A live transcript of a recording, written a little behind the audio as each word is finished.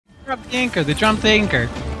dropped the anchor. They dropped the anchor.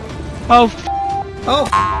 Oh. Oh.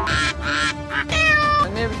 My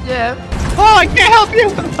name is Jeff. Oh, I can't help you!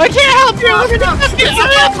 I can't help you! I'm gonna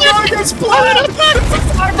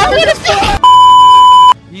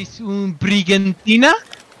Is brigantina?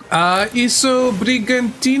 Isso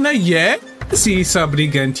brigantina, yes. Isa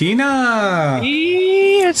brigantina.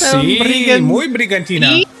 Sí, muy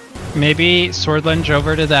brigantina. Maybe sword lunge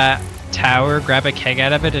over to that tower, grab a keg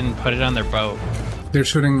out of it, and put it on their boat. They're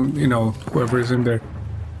shooting, you know, whoever's in there.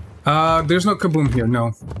 There's no kaboom here,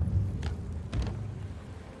 no.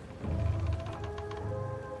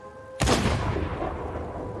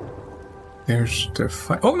 There's the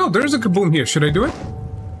fight. Oh no, there's a kaboom here. Should I do it?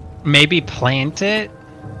 Maybe plant it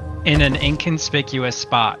in an inconspicuous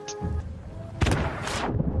spot.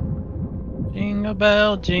 Jingle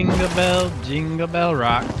bell, jingle bell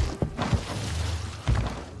rock.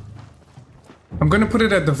 I'm gonna put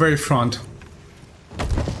it at the very front.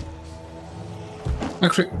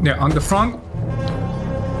 Actually, yeah, on the front,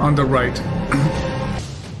 on the right.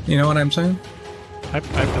 You know what I'm saying? I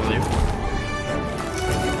believe.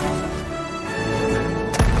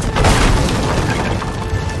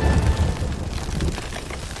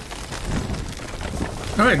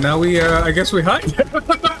 All right, now we, I guess we hide.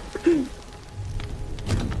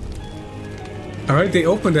 All right, they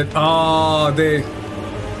opened it. Oh, they...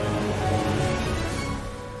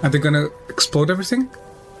 Are they gonna explode everything?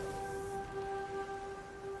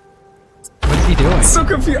 What's he doing? So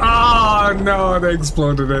confused. Oh, no, they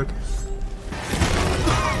exploded it.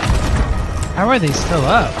 How are they still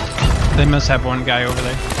up? They must have one guy over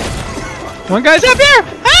there. One guy's up here!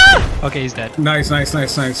 Ah! Okay, he's dead. Nice, nice,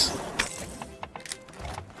 nice, nice.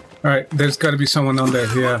 All right, there's got to be someone on there.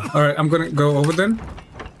 Yeah. All right, I'm gonna go over then.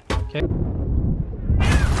 Okay.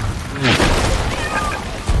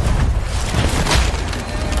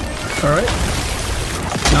 All right.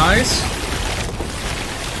 Nice.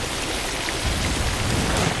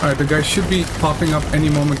 All right, the guy should be popping up any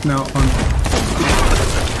moment now on.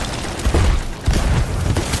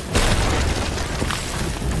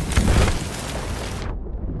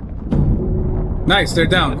 Nice, they're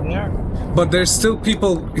down. They are. But there's still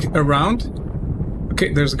people around.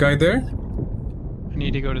 Okay, there's a guy there. I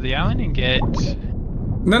need to go to the island and get...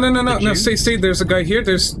 No, stay, there's a guy here.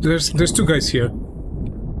 There's two guys here.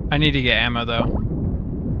 I need to get ammo, though.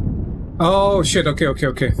 Oh, shit, okay.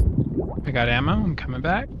 I got ammo. I'm coming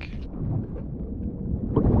back.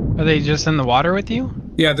 Are they just in the water with you?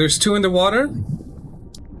 Yeah, there's two in the water.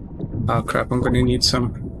 Oh, crap, I'm gonna need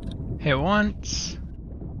some. Hit once.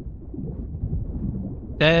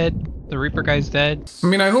 Dead. The Reaper guy's dead. I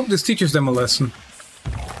mean, I hope this teaches them a lesson.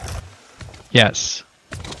 Yes.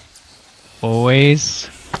 Always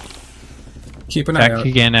Keep an eye check out.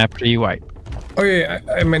 again after you wipe. Oh yeah,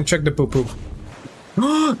 I meant check the poo-poo.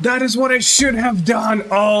 That is what I should have done!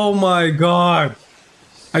 Oh my god!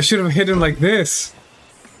 I should have hidden like this.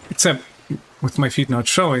 Except with my feet not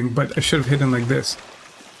showing, but I should have hidden like this.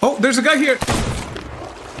 Oh, there's a guy here!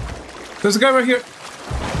 There's a guy right here!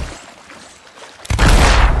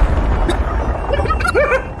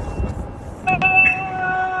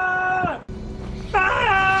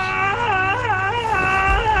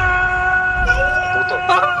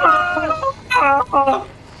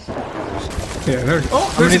 Yeah, there.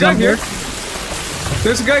 Oh, there's a guy here.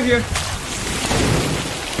 There's a guy here.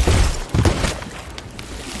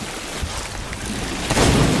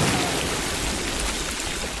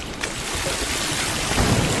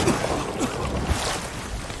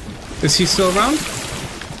 Is he still around?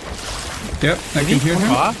 Yep, I can hear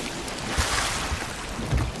him.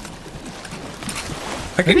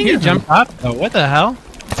 I can hear him. Jump up. Oh, what the hell?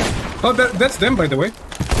 Oh, that's them, by the way.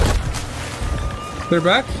 They're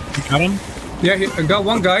back. You got him? Yeah, I got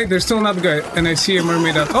one guy. There's still another guy, and I see a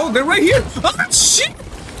mermaid out. Oh, they're right here! Oh, shit!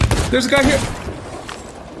 There's a guy here.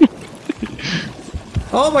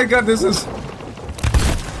 Oh my god, this is...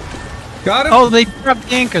 Got him? Oh, they dropped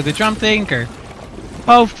the anchor. They dropped the anchor.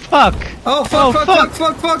 Oh, fuck. Oh, fuck.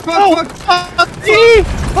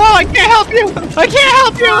 Oh, I can't help you! I can't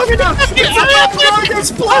help you!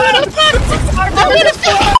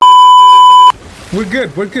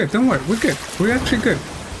 We're good. Don't worry, we're good. We're actually good.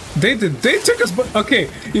 They took us, but okay,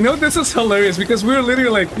 you know, this is hilarious because we were literally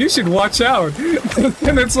like, you should watch out.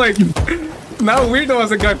 And it's like, now we're the ones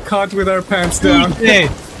that got caught with our pants down.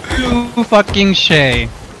 Too fucking shay.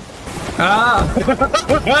 Ah.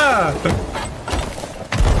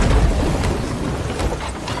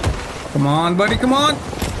 Come on, buddy, come on.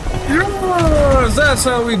 Yes, that's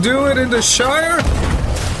how we do it in the Shire.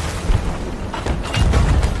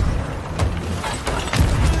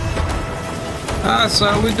 That's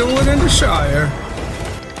how we do it in the Shire.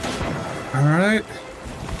 Alright.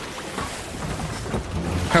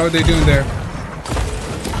 How are they doing there?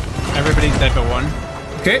 Everybody's dead but one.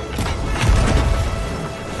 Okay.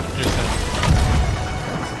 Just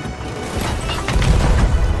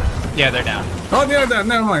yeah, they're down. Oh, they're down.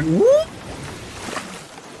 Never mind. Woo!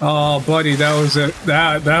 Oh, buddy, that was it.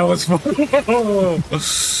 That was fun.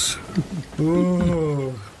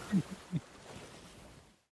 Ooh.